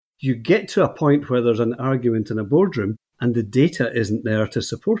You get to a point where there's an argument in a boardroom and the data isn't there to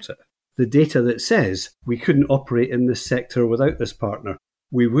support it. The data that says we couldn't operate in this sector without this partner.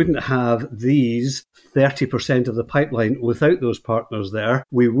 We wouldn't have these 30% of the pipeline without those partners there.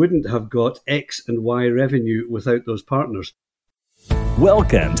 We wouldn't have got X and Y revenue without those partners.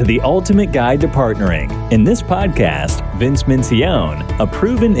 Welcome to the Ultimate Guide to Partnering. In this podcast, Vince Mencione, a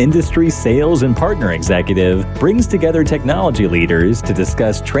proven industry sales and partner executive, brings together technology leaders to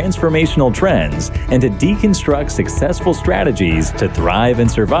discuss transformational trends and to deconstruct successful strategies to thrive and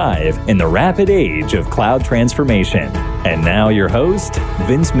survive in the rapid age of cloud transformation. And now your host,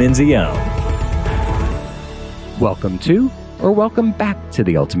 Vince Mencione. Welcome to, or welcome back to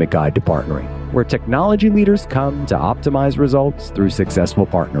the Ultimate Guide to Partnering, where technology leaders come to optimize results through successful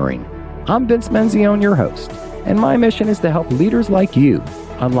partnering. I'm Vince Mencione, your host, and my mission is to help leaders like you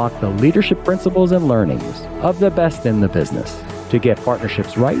unlock the leadership principles and learnings of the best in the business to get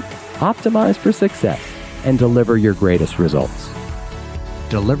partnerships right, optimize for success, and deliver your greatest results.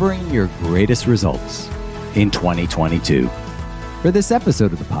 Delivering your greatest results in 2022. For this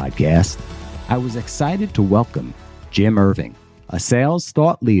episode of the podcast, I was excited to welcome Jim Irving, a sales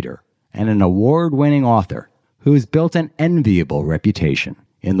thought leader and an award-winning author who has built an enviable reputation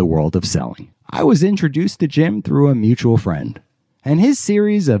in the world of selling. I was introduced to Jim through a mutual friend, and his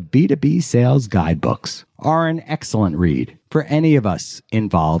series of B2B sales guidebooks are an excellent read for any of us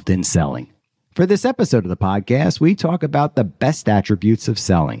involved in selling. For this episode of the podcast, we talk about the best attributes of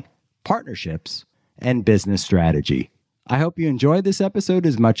selling, partnerships, and business strategy. I hope you enjoyed this episode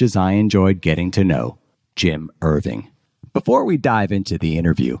as much as I enjoyed getting to know Jim Irving. Before we dive into the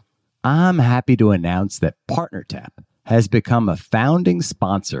interview, I'm happy to announce that PartnerTap has become a founding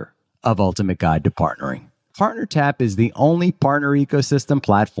sponsor of Ultimate Guide to Partnering. PartnerTap is the only partner ecosystem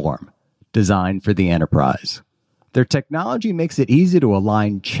platform designed for the enterprise. Their technology makes it easy to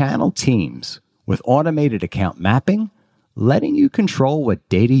align channel teams with automated account mapping, letting you control what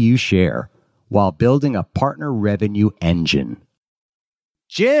data you share while building a partner revenue engine.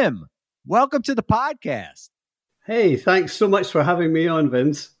 Jim, welcome to the podcast. Hey, thanks so much for having me on,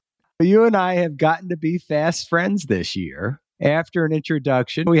 Vince. You and I have gotten to be fast friends this year. After an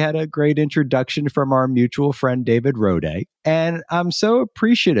introduction, we had a great introduction from our mutual friend, David Roday. And I'm so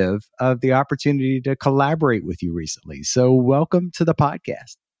appreciative of the opportunity to collaborate with you recently. So welcome to the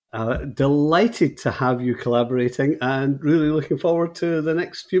podcast. Delighted to have you collaborating and really looking forward to the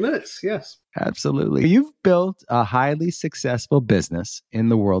next few minutes. Yes. Absolutely. You've built a highly successful business in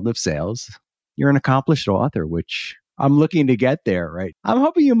the world of sales. You're an accomplished author, which I'm looking to get there, right? I'm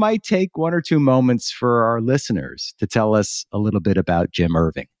hoping you might take one or two moments for our listeners to tell us a little bit about Jim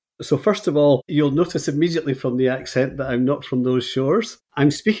Irving. So first of all, you'll notice immediately from the accent that I'm not from those shores. I'm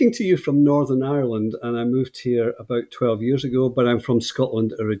speaking to you from Northern Ireland, and I moved here about 12 years ago, but I'm from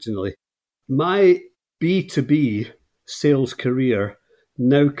Scotland originally. My B2B sales career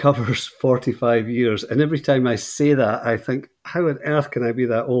now covers 45 years. And every time I say that, I think, how on earth can I be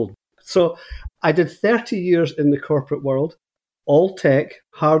that old? So I did 30 years in the corporate world, all tech,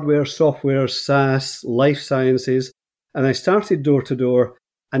 hardware, software, SaaS, life sciences. And I started door to door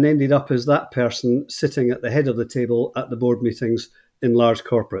and ended up as that person sitting at the head of the table at the board meetings in large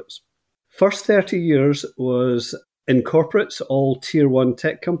corporates. First 30 years was in corporates, all tier one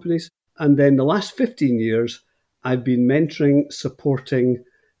tech companies. And then the last 15 years, I've been mentoring, supporting,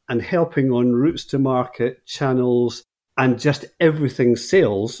 and helping on routes to market, channels, and just everything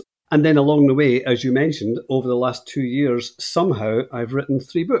sales. And then along the way, as you mentioned, over the last 2 years, somehow I've written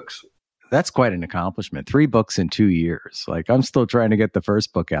 3 books. That's quite an accomplishment. 3 books in 2 years. Like, I'm still trying to get the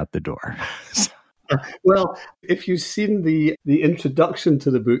first book out the door. Well, if you've seen the introduction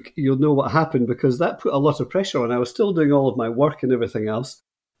to the book, you'll know what happened, because that put a lot of pressure on. I was still doing all of my work and everything else.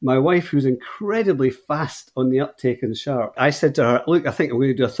 My wife, who's incredibly fast on the uptake and sharp, I said to her, look, I think I'm going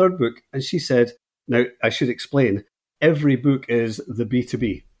to do a 3rd book. And she said, now, I should explain, every book is the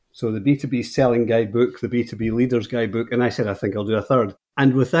B2B. So the B2B selling guidebook, the B2B leaders guidebook. And I said, I think I'll do a 3rd.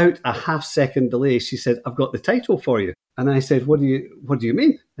 And without a half-second delay, she said, I've got the title for you. And I said, what do you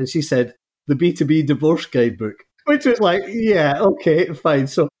mean? And she said, the B2B divorce guidebook, which was like, yeah, okay, fine.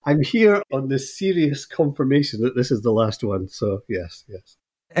 So I'm here on this serious confirmation that this is the last one. So yes.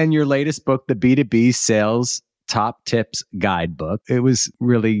 And your latest book, the B2B Sales Top Tips Guidebook, it was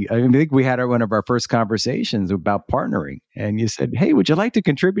really, I think we had one of our first conversations about partnering. And you said, hey, would you like to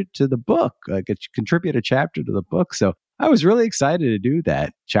contribute to the book? Contribute a chapter to the book. So I was really excited to do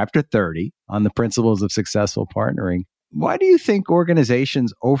that. Chapter 30 on the principles of successful partnering. Why do you think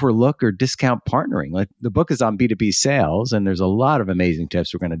organizations overlook or discount partnering? Like, the book is on B2B sales, and there's a lot of amazing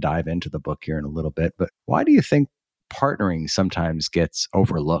tips. We're going to dive into the book here in a little bit. But why do you think partnering sometimes gets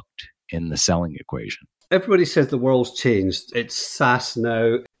overlooked in the selling equation. Everybody says the world's changed. It's SaaS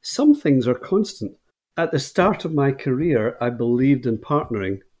now. Some things are constant. At the start of my career, I believed in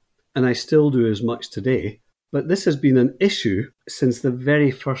partnering, and I still do as much today. But this has been an issue since the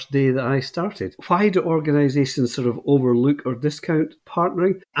very first day that I started. Why do organizations sort of overlook or discount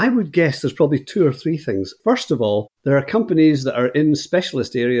partnering? I would guess there's probably 2 or 3 things. First of all, there are companies that are in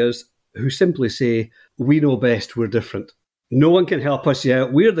specialist areas who simply say, we know best, we're different. No one can help us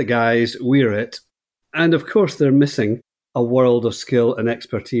yet. We're the guys, we're it. And of course, they're missing a world of skill and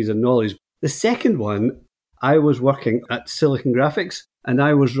expertise and knowledge. The second one, I was working at Silicon Graphics, and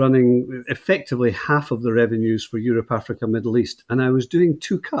I was running effectively half of the revenues for Europe, Africa, Middle East. And I was doing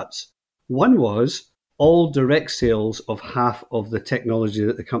 2 cuts. One was all direct sales of half of the technology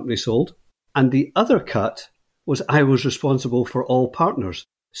that the company sold. And the other cut was I was responsible for all partners.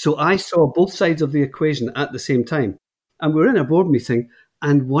 So I saw both sides of the equation at the same time. And we were in a board meeting,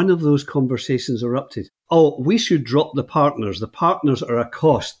 and one of those conversations erupted. Oh, we should drop the partners. The partners are a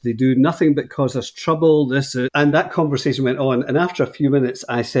cost. They do nothing but cause us trouble. And that conversation went on. And after a few minutes,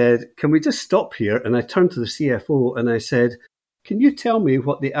 I said, can we just stop here? And I turned to the CFO and I said, can you tell me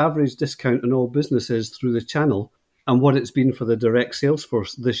what the average discount on all business is through the channel and what it's been for the direct sales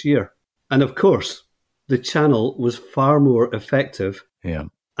force this year? And of course, the channel was far more effective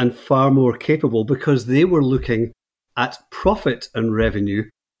and far more capable because they were looking at profit and revenue,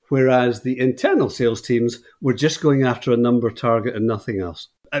 whereas the internal sales teams were just going after a number target and nothing else.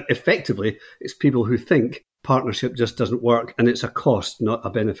 Effectively, it's people who think partnership just doesn't work and it's a cost, not a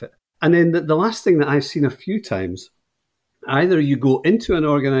benefit. And then the last thing that I've seen a few times, either you go into an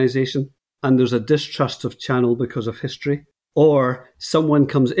organization and there's a distrust of channel because of history, or someone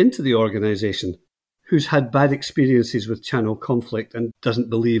comes into the organization who's had bad experiences with channel conflict and doesn't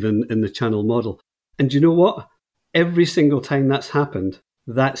believe in the channel model. And you know what? Every single time that's happened,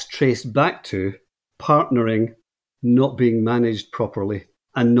 that's traced back to partnering not being managed properly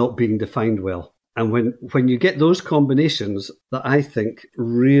and not being defined well. And when you get those combinations that I think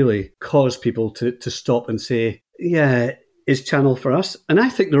really cause people to stop and say, yeah, is channel for us? And I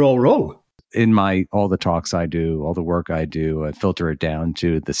think they're all wrong. In all the talks I do, all the work I do, I filter it down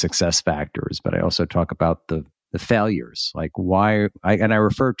to the success factors, but I also talk about the failures, like why, and I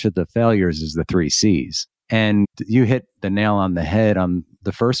refer to the failures as the 3 C's. And you hit the nail on the head on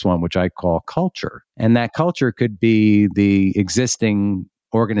the first one, which I call culture. And that culture could be the existing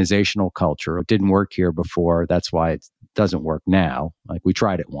organizational culture. It didn't work here before. That's why it doesn't work now. Like we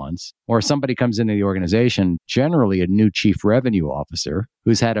tried it once. Or somebody comes into the organization, generally a new chief revenue officer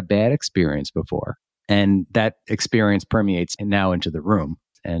who's had a bad experience before. And that experience permeates now into the room.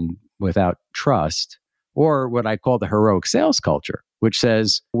 And without trust, or what I call the heroic sales culture, which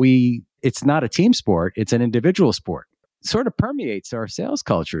says it's not a team sport, it's an individual sport. It sort of permeates our sales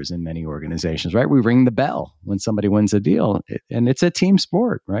cultures in many organizations, right? We ring the bell when somebody wins a deal, and it's a team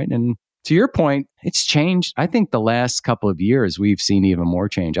sport, right? And to your point, it's changed. I think the last couple of years, we've seen even more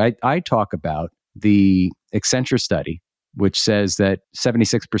change. I talk about the Accenture study, which says that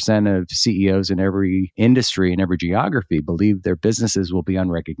 76% of CEOs in every industry and every geography believe their businesses will be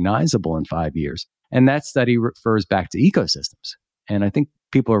unrecognizable in 5 years. And that study refers back to ecosystems. And I think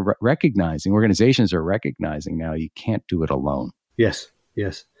people are recognizing, organizations are recognizing now you can't do it alone. Yes.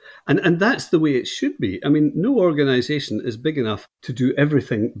 And that's the way it should be. I mean, no organization is big enough to do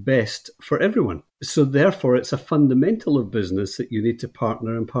everything best for everyone. So therefore, it's a fundamental of business that you need to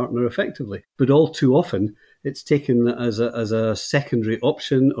partner and partner effectively. But all too often, it's taken as a secondary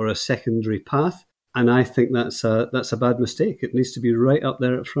option or a secondary path. And I think that's a bad mistake. It needs to be right up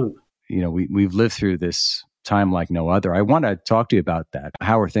there at front. You know, we've lived through this time like no other. I want to talk to you about that.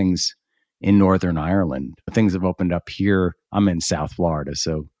 How are things in Northern Ireland? Things have opened up here. I'm in South Florida,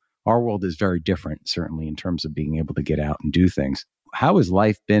 so our world is very different, certainly in terms of being able to get out and do things. How has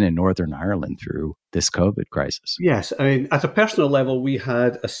life been in Northern Ireland through this COVID crisis? Yes, I mean, at a personal level, we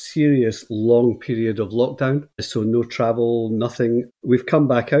had a serious long period of lockdown, so no travel, nothing. We've come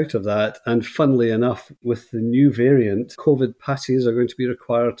back out of that, and funnily enough, with the new variant, COVID passes are going to be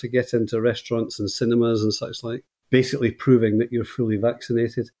required to get into restaurants and cinemas and such like, basically proving that you're fully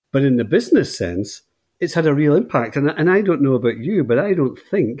vaccinated. But in the business sense, it's had a real impact. And I don't know about you, but I don't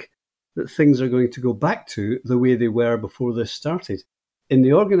think that things are going to go back to the way they were before this started. In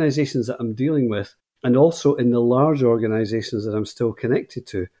the organizations that I'm dealing with, and also in the large organizations that I'm still connected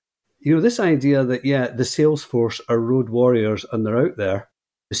to, you know, this idea that, the sales force are road warriors and they're out there.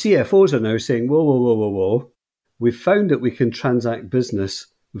 The CFOs are now saying, whoa. We've found that we can transact business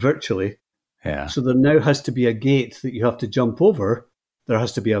virtually. Yeah. So there now has to be a gate that you have to jump over. There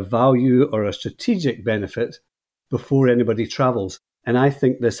has to be a value or a strategic benefit. before anybody travels. And I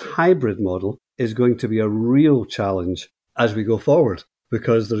think this hybrid model is going to be a real challenge as we go forward,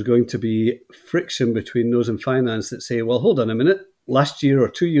 because there's going to be friction between those in finance that say, well, hold on a minute, last year or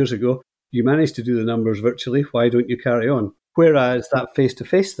 2 years ago, you managed to do the numbers virtually, why don't you carry on? Whereas that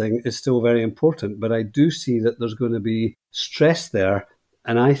face-to-face thing is still very important, but I do see that there's going to be stress there,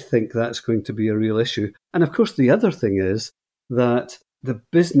 and I think that's going to be a real issue. And of course, the other thing is that the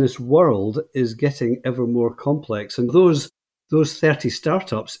business world is getting ever more complex, and those 30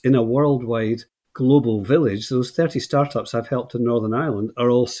 startups in a worldwide global village, those 30 startups I've helped in Northern Ireland are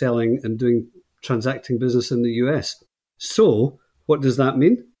all selling and transacting business in the US. So what does that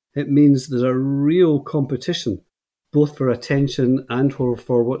mean? It means there's a real competition, both for attention and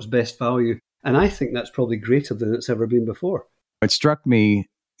for what's best value. And I think that's probably greater than it's ever been before. It struck me,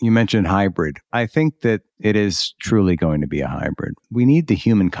 you mentioned hybrid. I think that it is truly going to be a hybrid. We need the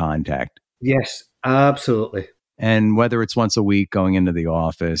human contact. Yes, absolutely. And whether it's once a week going into the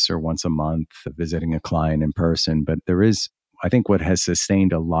office or once a month visiting a client in person, but there is, I think what has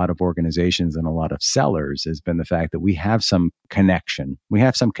sustained a lot of organizations and a lot of sellers has been the fact that we have some connection.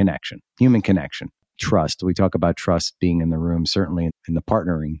 Human connection, trust. We talk about trust being in the room, certainly in the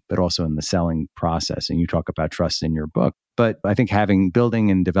partnering, but also in the selling process. And you talk about trust in your book. But I think building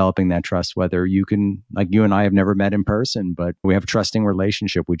and developing that trust, whether you can, like you and I have never met in person, but we have a trusting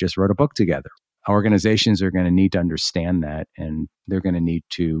relationship. We just wrote a book together. Organizations are going to need to understand that, and they're going to need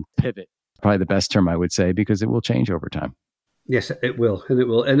to pivot. Probably the best term I would say, because it will change over time. Yes, it will.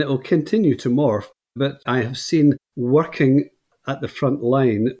 And it will continue to morph. But I have seen working at the front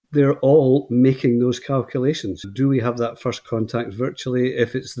line, they're all making those calculations. Do we have that first contact virtually?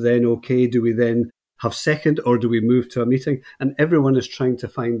 If it's then okay, do we then have second, or do we move to a meeting? And everyone is trying to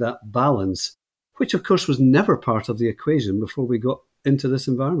find that balance, which of course was never part of the equation before we got into this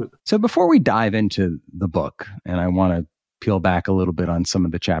environment. So before we dive into the book, and I want to peel back a little bit on some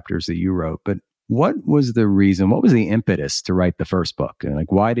of the chapters that you wrote, but what was the impetus to write the first book? And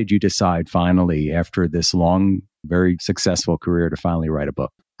like, why did you decide finally, after this long, very successful career, to finally write a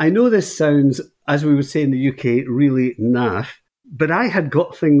book? I know this sounds, as we would say in the UK, really naff, but I had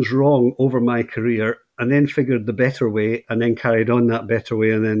got things wrong over my career and then figured the better way and then carried on that better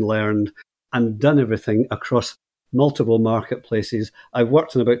way and then learned and done everything across multiple marketplaces. I've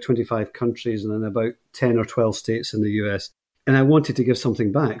worked in about 25 countries and in about 10 or 12 states in the US. And I wanted to give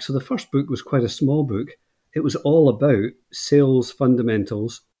something back. So the first book was quite a small book. It was all about sales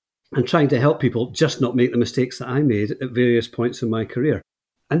fundamentals and trying to help people just not make the mistakes that I made at various points in my career.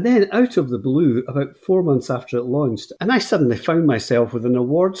 And then out of the blue, about 4 months after it launched, and I suddenly found myself with an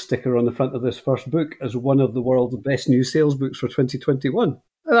award sticker on the front of this first book as one of the world's best new sales books for 2021.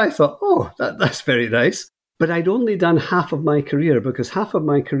 And I thought, that's very nice. But I'd only done half of my career, because half of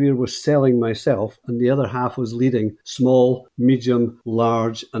my career was selling myself and the other half was leading small, medium,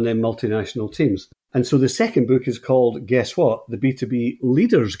 large, and then multinational teams. And so the second book is called, guess what? The B2B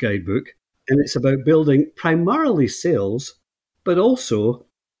Leaders Guidebook. And it's about building primarily sales, but also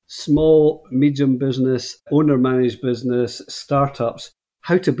small, medium business, owner-managed business, startups,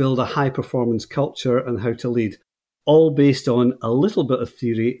 how to build a high-performance culture and how to lead, all based on a little bit of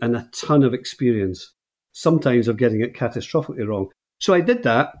theory and a ton of experience, sometimes of getting it catastrophically wrong. So I did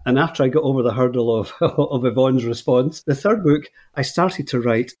that, and after I got over the hurdle of Yvonne's response, the third book, I started to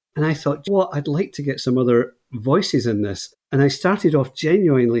write, and I thought, I'd like to get some other voices in this. And I started off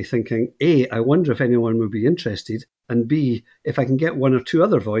genuinely thinking, A, I wonder if anyone would be interested, and B, if I can get one or two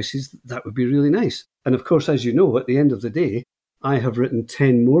other voices, that would be really nice. And of course, as you know, at the end of the day, I have written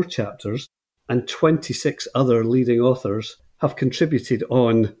 10 more chapters, and 26 other leading authors have contributed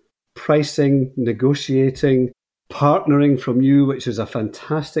on pricing, negotiating, partnering from you, which is a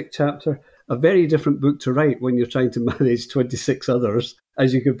fantastic chapter. A very different book to write when you're trying to manage 26 others,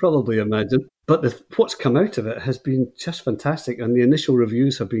 as you can probably imagine. But what's come out of it has been just fantastic, and the initial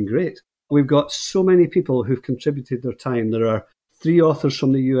reviews have been great. We've got so many people who've contributed their time. There are 3 authors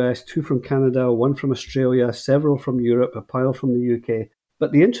from the US, 2 from Canada, 1 from Australia, several from Europe, a pile from the UK.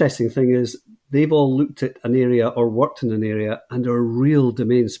 But the interesting thing is they've all looked at an area or worked in an area and are real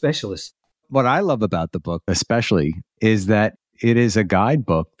domain specialists. What I love about the book, especially, is that it is a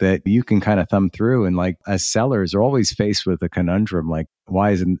guidebook that you can kind of thumb through. And like, as sellers are always faced with a conundrum, like,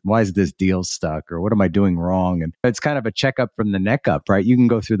 why is this deal stuck, or what am I doing wrong? And it's kind of a checkup from the neck up, right? You can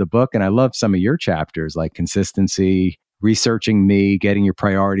go through the book, and I love some of your chapters, like consistency, researching me, getting your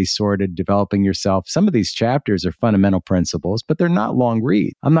priorities sorted, developing yourself. Some of these chapters are fundamental principles, but they're not long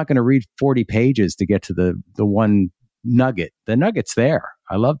read. I'm not going to read 40 pages to get to the one nugget. The nugget's there.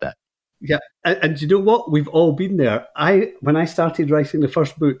 I love that. Yeah. And you know what? We've all been there. When I started writing the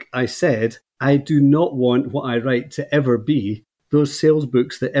first book, I said, I do not want what I write to ever be those sales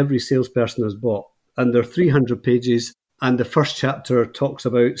books that every salesperson has bought. And they're 300 pages. And the first chapter talks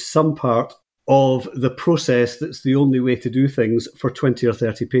about some part of the process that's the only way to do things for 20 or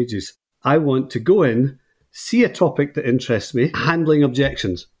 30 pages. I want to go in, see a topic that interests me, handling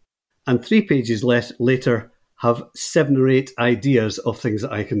objections, and 3 pages later have 7 or 8 ideas of things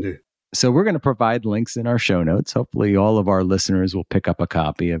that I can do. So we're going to provide links in our show notes. Hopefully all of our listeners will pick up a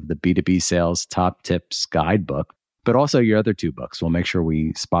copy of the B2B Sales Top Tips Guidebook, but also your other 2 books. We'll make sure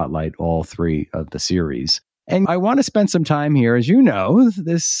we spotlight all 3 of the series. And I want to spend some time here. As you know,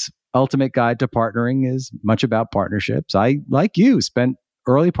 this Ultimate Guide to Partnering is much about partnerships. I, like you, spent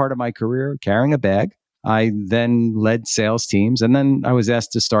early part of my career carrying a bag. I then led sales teams, and then I was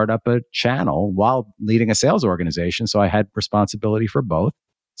asked to start up a channel while leading a sales organization. So I had responsibility for both.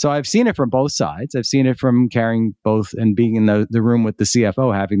 So I've seen it from both sides. I've seen it from carrying both and being in the room with the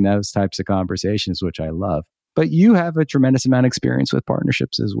CFO, having those types of conversations, which I love. But you have a tremendous amount of experience with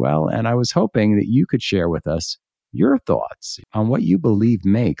partnerships as well. And I was hoping that you could share with us your thoughts on what you believe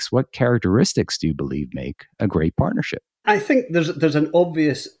what characteristics do you believe make a great partnership? I think there's an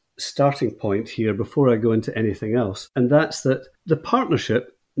obvious starting point here before I go into anything else. And that's that the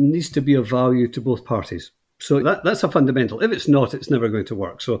partnership needs to be of value to both parties. So that's a fundamental. If it's not, it's never going to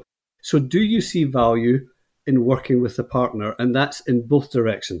work. So do you see value in working with the partner? And that's in both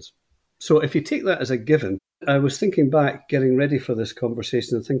directions. So if you take that as a given, I was thinking back, getting ready for this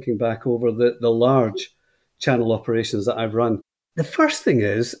conversation and thinking back over the large channel operations that I've run. The first thing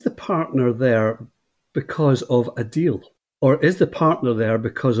is the partner there because of a deal? Or is the partner there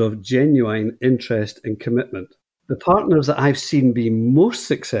because of genuine interest and commitment? The partners that I've seen be most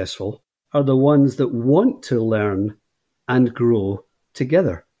successful are the ones that want to learn and grow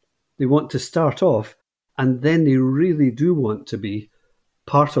together. They want to start off, and then they really do want to be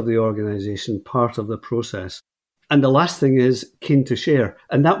part of the organization, part of the process. And the last thing is keen to share.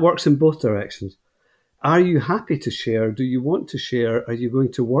 And that works in both directions. Are you happy to share? Do you want to share? Are you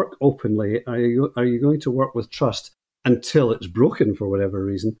going to work openly? Are you going to work with trust until it's broken for whatever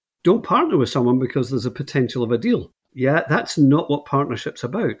reason? Don't partner with someone because there's a potential of a deal. Yeah, that's not what partnership's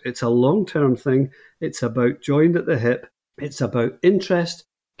about. It's a long-term thing. It's about joined at the hip. It's about interest,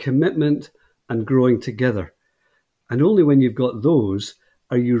 commitment, and growing together. And only when you've got those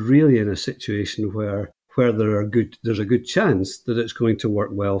are you really in a situation where there's a good chance that it's going to work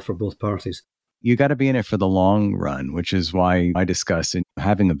well for both parties. You got to be in it for the long run, which is why I discuss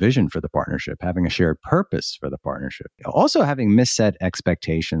having a vision for the partnership, having a shared purpose for the partnership. Also having misset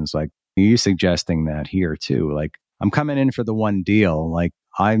expectations, like you suggesting that here too. Like, I'm coming in for the one deal, like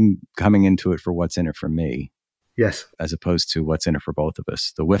I'm coming into it for what's in it for me. Yes. As opposed to what's in it for both of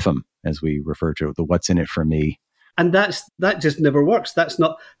us, the WIFM, as we refer to it, the what's in it for me. And that just never works. That's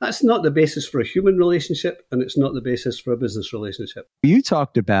not the basis for a human relationship, and it's not the basis for a business relationship. You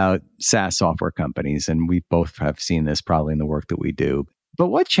talked about SaaS software companies, and we both have seen this probably in the work that we do. But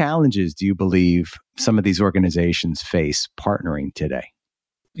what challenges do you believe some of these organizations face partnering today?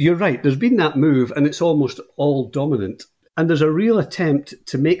 You're right. There's been that move, and it's almost all dominant. And there's a real attempt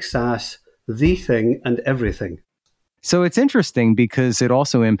to make SaaS the thing and everything. So it's interesting because it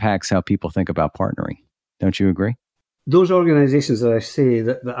also impacts how people think about partnering. Don't you agree? Those organizations that I say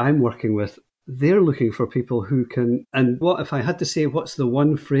that I'm working with, they're looking for people who can, and what if I had to say, what's the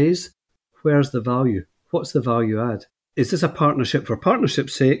one phrase? Where's the value? What's the value add? Is this a partnership for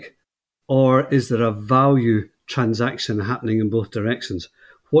partnership's sake, or is there a value transaction happening in both directions?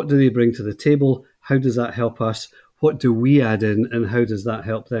 What do they bring to the table? How does that help us? What do we add in, and how does that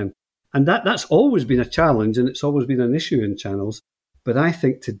help them? And that's always been a challenge, and it's always been an issue in channels. But I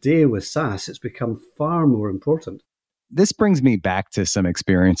think today with SaaS, it's become far more important. This brings me back to some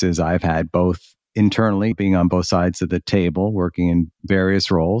experiences I've had both internally, being on both sides of the table, working in various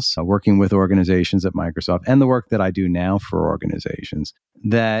roles, working with organizations at Microsoft, and the work that I do now for organizations,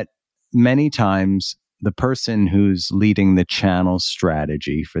 that many times the person who's leading the channel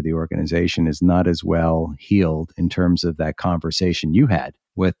strategy for the organization is not as well healed in terms of that conversation you had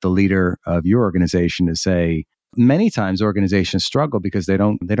with the leader of your organization to say, many times organizations struggle because they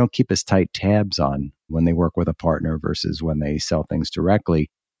don't keep as tight tabs on when they work with a partner versus when they sell things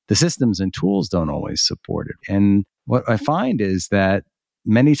directly. The systems and tools don't always support it. And what I find is that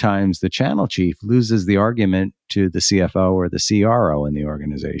many times the channel chief loses the argument to the CFO or the CRO in the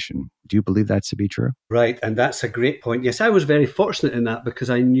organization. Do you believe that's to be true? Right. And that's a great point. Yes, I was very fortunate in that because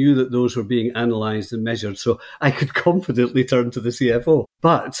I knew that those were being analyzed and measured. So I could confidently turn to the CFO.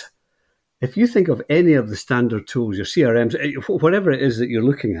 But if you think of any of the standard tools, your CRMs, whatever it is that you're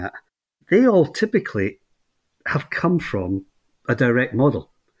looking at, they all typically have come from a direct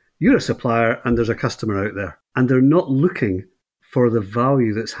model. You're a supplier and there's a customer out there, and they're not looking for the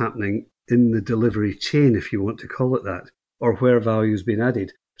value that's happening in the delivery chain, if you want to call it that, or where value's been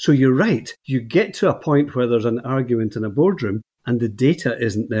added. So you're right. You get to a point where there's an argument in a boardroom and the data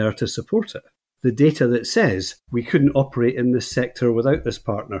isn't there to support it. The data that says we couldn't operate in this sector without this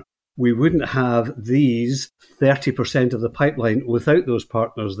partner. We wouldn't have these 30% of the pipeline without those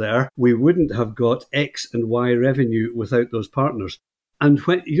partners there. We wouldn't have got X and Y revenue without those partners. And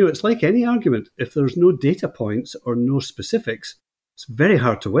when, it's like any argument. If there's no data points or no specifics, it's very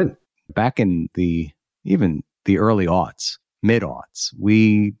hard to win. Back in even the early aughts, mid-aughts,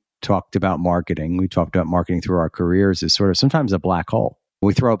 we talked about marketing. We talked about marketing through our careers as sort of sometimes a black hole.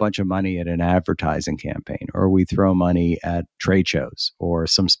 We throw a bunch of money at an advertising campaign, or we throw money at trade shows or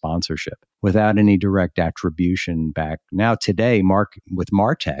some sponsorship without any direct attribution back. Now today, with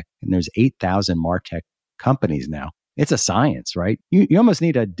MarTech, and there's 8,000 MarTech companies now. It's a science, right? You almost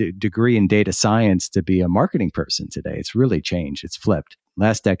need a degree in data science to be a marketing person today. It's really changed. It's flipped.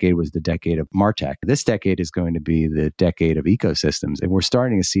 Last decade was the decade of MarTech. This decade is going to be the decade of ecosystems. And we're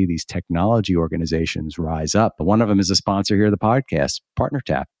starting to see these technology organizations rise up. One of them is a sponsor here of the podcast,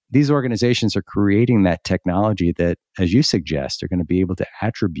 PartnerTap. These organizations are creating that technology that, as you suggest, are going to be able to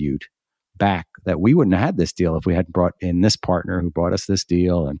attribute back that we wouldn't have had this deal if we hadn't brought in this partner who brought us this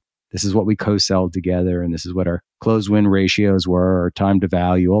deal. And this is what we co-sold together. And this is what our close win ratios were, our time to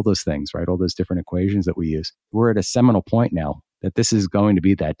value, all those things, right? All those different equations that we use. We're at a seminal point now that this is going to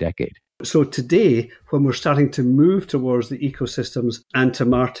be that decade. So today, when we're starting to move towards the ecosystems and to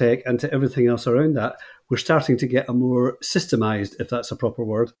MarTech and to everything else around that, we're starting to get a more systemized, if that's a proper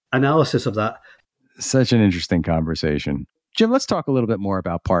word, analysis of that. Such an interesting conversation. Jim, let's talk a little bit more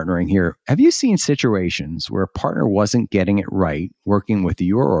about partnering here. Have you seen situations where a partner wasn't getting it right working with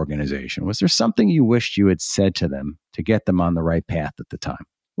your organization? Was there something you wished you had said to them to get them on the right path at the time?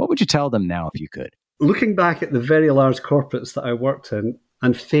 What would you tell them now if you could? Looking back at the very large corporates that I worked in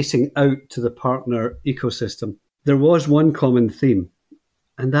and facing out to the partner ecosystem, there was one common theme,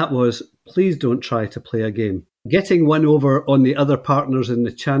 and that was, please don't try to play a game. Getting one over on the other partners in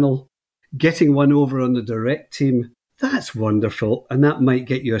the channel, getting one over on the direct team, that's wonderful, and that might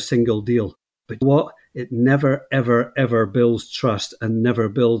get you a single deal. But what? It never, ever, ever builds trust and never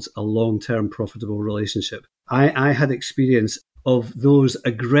builds a long-term profitable relationship. I had experience of those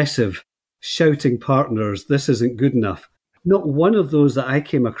aggressive, shouting partners, this isn't good enough. Not one of those that I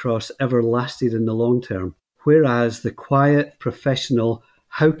came across ever lasted in the long term, whereas the quiet, professional,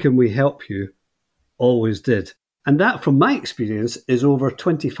 how can we help you, always did. And that, from my experience, is over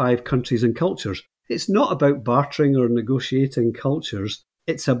 25 countries and cultures. It's not about bartering or negotiating cultures.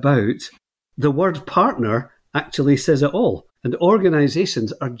 It's about the word partner actually says it all. And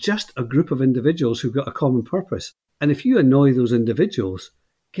organizations are just a group of individuals who've got a common purpose. And if you annoy those individuals,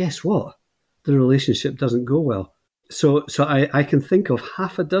 guess what? The relationship doesn't go well. So I can think of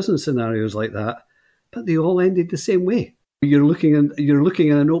half a dozen scenarios like that, but they all ended the same way. You're looking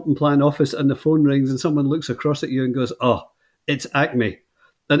in an open plan office and the phone rings and someone looks across at you and goes, oh, it's Acme.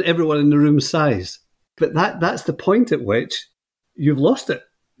 And everyone in the room sighs. But that's the point at which you've lost it.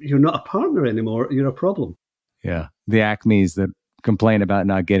 You're not a partner anymore. You're a problem. Yeah. The Acmes that complain about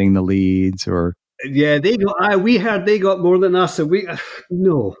not getting the leads or... Yeah, we heard they got more than us. And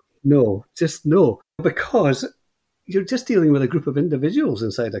no, just no. Because you're just dealing with a group of individuals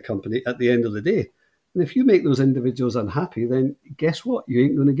inside a company at the end of the day. And if you make those individuals unhappy, then guess what? You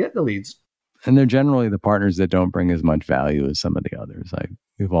ain't going to get the leads. And they're generally the partners that don't bring as much value as some of the others.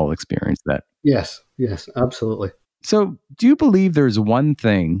 We've all experienced that. Yes, absolutely. So do you believe there's one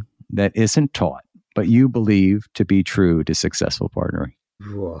thing that isn't taught, but you believe to be true to successful partnering?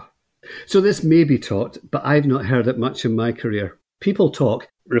 Whoa. So this may be taught, but I've not heard it much in my career. People talk,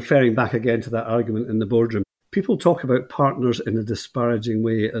 referring back again to that argument in the boardroom, people talk about partners in a disparaging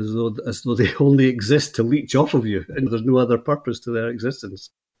way as though they only exist to leech off of you and there's no other purpose to their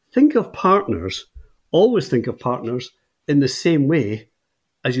existence. Always think of partners in the same way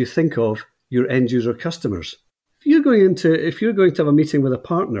as you think of your end user customers. If you're going to have a meeting with a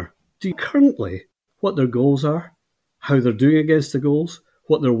partner, do you currently what their goals are, how they're doing against the goals,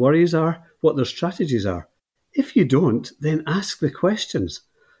 what their worries are, what their strategies are? If you don't, then ask the questions,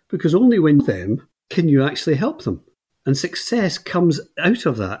 because only when them can you actually help them. And success comes out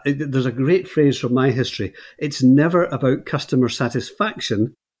of that. There's a great phrase from my history. It's never about customer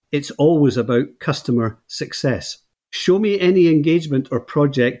satisfaction. It's always about customer success. Show me any engagement or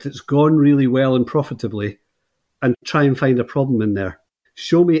project that's gone really well and profitably and try and find a problem in there.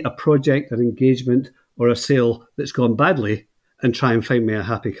 Show me a project, an engagement, or a sale that's gone badly and try and find me a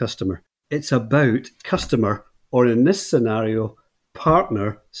happy customer. It's about customer, or in this scenario,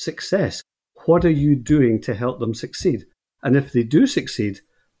 partner success. What are you doing to help them succeed? And if they do succeed,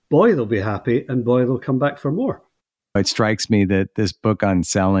 boy, they'll be happy and boy, they'll come back for more. It strikes me that this book on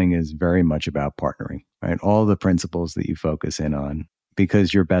selling is very much about partnering, right? All the principles that you focus in on,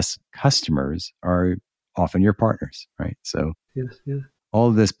 because your best customers are often your partners, right? So yes, all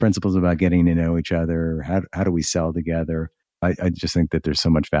of this principles about getting to know each other, how do we sell together? I just think that there's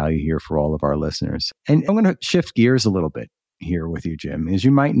so much value here for all of our listeners. And I'm going to shift gears a little bit here with you, Jim. As you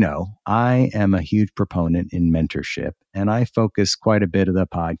might know, I am a huge proponent in mentorship, and I focus quite a bit of the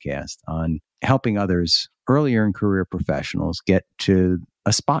podcast on helping others, earlier in career professionals, get to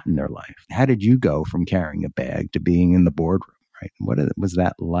a spot in their life. How did you go from carrying a bag to being in the boardroom, right? What was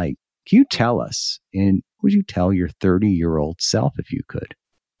that like? Can you tell us, and would you tell your 30-year-old self if you could?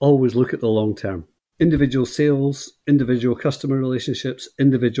 Always look at the long term. Individual sales, individual customer relationships,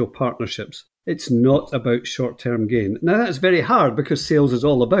 individual partnerships. It's not about short-term gain. Now, that's very hard because sales is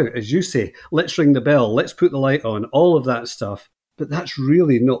all about, as you say, let's ring the bell, let's put the light on, all of that stuff. But that's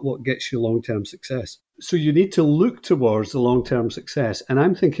really not what gets you long-term success. So you need to look towards the long-term success. And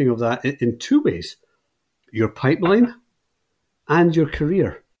I'm thinking of that in two ways: your pipeline and your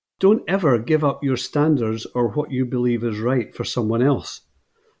career. Don't ever give up your standards or what you believe is right for someone else,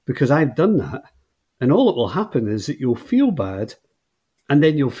 because I've done that. And all that will happen is that you'll feel bad and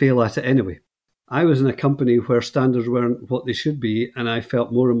then you'll fail at it anyway. I was in a company where standards weren't what they should be, and I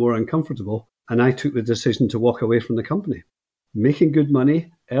felt more and more uncomfortable, and I took the decision to walk away from the company. Making good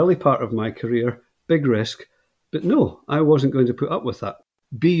money, early part of my career, big risk, but no, I wasn't going to put up with that.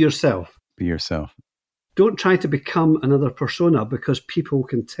 Be yourself. Be yourself. Don't try to become another persona, because people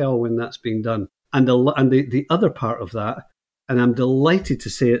can tell when that's being done. And the other part of that, and I'm delighted to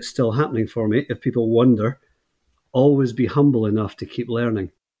say it's still happening for me, if people wonder, always be humble enough to keep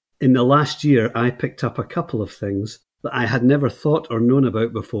learning. In the last year, I picked up a couple of things that I had never thought or known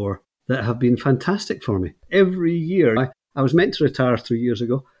about before that have been fantastic for me. Every year, I was meant to retire 3 years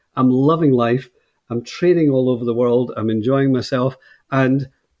ago. I'm loving life. I'm training all over the world. I'm enjoying myself. And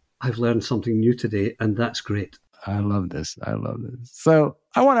I've learned something new today, and that's great. I love this. So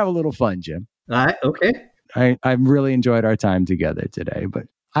I want to have a little fun, Jim. Okay. I've really enjoyed our time together today, but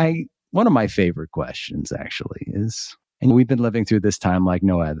one of my favorite questions actually is, and we've been living through this time like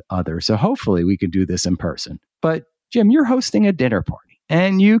no other, so hopefully we could do this in person. But Jim, you're hosting a dinner party,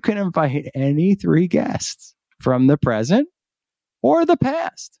 and you can invite any 3 guests from the present or the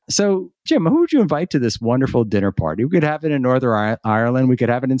past. So Jim, who would you invite to this wonderful dinner party? We could have it in Northern Ireland. We could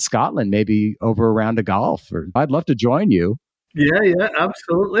have it in Scotland, maybe over a round of golf. I'd love to join you. Yeah,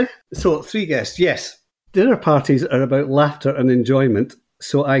 absolutely. So 3 guests, yes. Dinner parties are about laughter and enjoyment,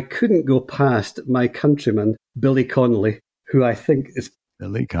 so I couldn't go past my countryman, Billy Connolly, who I think is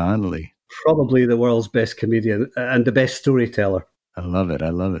Billy Connolly, probably the world's best comedian and the best storyteller. I love it.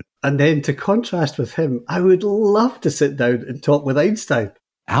 And then to contrast with him, I would love to sit down and talk with Einstein.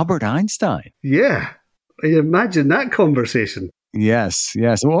 Albert Einstein. Yeah. Imagine that conversation. Yes.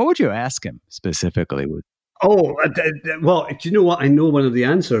 What would you ask him specifically? Oh, well, do you know what? I know one of the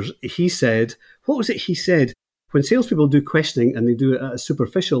answers. He said, what was it he said? When salespeople do questioning and they do it at a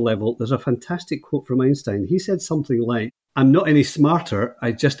superficial level, there's a fantastic quote from Einstein. He said something like, I'm not any smarter,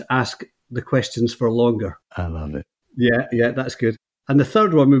 I just ask the questions for longer. I love it. Yeah, that's good. And the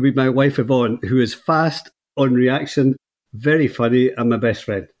third one would be my wife, Yvonne, who is fast on reaction, very funny, and my best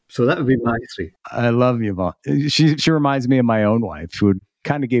friend. So that would be my 3. I love Yvonne. She reminds me of my own wife, who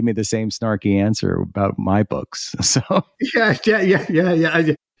kind of gave me the same snarky answer about my books. So yeah.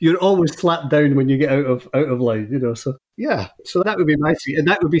 You're always slapped down when you get out of line, So yeah, so that would be my 3, and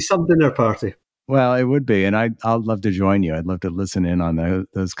that would be some dinner party. Well, it would be, and I'd love to join you. I'd love to listen in on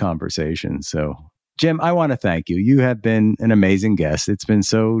those conversations. So, Jim, I want to thank you. You have been an amazing guest. It's been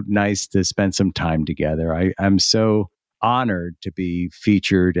so nice to spend some time together. I'm so honored to be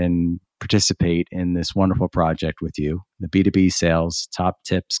featured and participate in this wonderful project with you, the B2B Sales Top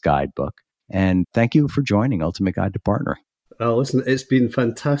Tips Guidebook. And thank you for joining Ultimate Guide to Partnering. Oh, listen, it's been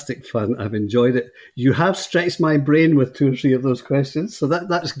fantastic fun. I've enjoyed it. You have stretched my brain with 2 or 3 of those questions, so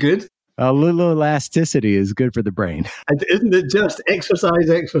that's good. A little elasticity is good for the brain. And isn't it just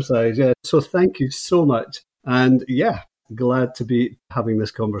exercise? Yeah. So thank you so much. And yeah, glad to be having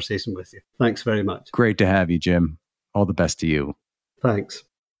this conversation with you. Thanks very much. Great to have you, Jim. All the best to you. Thanks.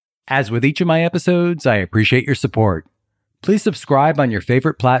 As with each of my episodes, I appreciate your support. Please subscribe on your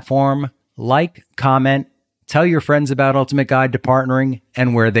favorite platform, like, comment, tell your friends about Ultimate Guide to Partnering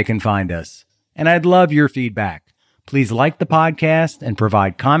and where they can find us. And I'd love your feedback. Please like the podcast and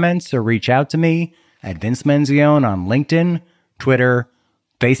provide comments or reach out to me at Vince Menzione on LinkedIn, Twitter,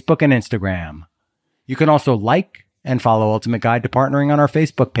 Facebook and Instagram. You can also like and follow Ultimate Guide to Partnering on our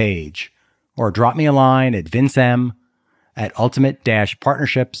Facebook page, or drop me a line at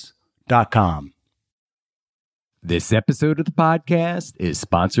vincem@ultimate-partnerships.com. This episode of the podcast is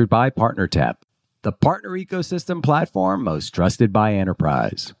sponsored by PartnerTap, the partner ecosystem platform most trusted by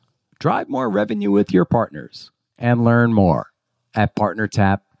enterprise. Drive more revenue with your partners and learn more at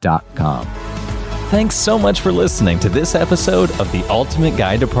partnertap.com. Thanks so much for listening to this episode of The Ultimate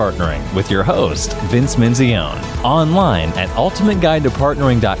Guide to Partnering with your host, Vince Menzione. Online at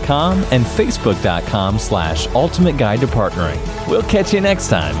ultimateguidetopartnering.com and facebook.com/ultimateguidetopartnering. We'll catch you next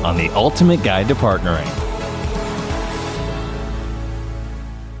time on The Ultimate Guide to Partnering.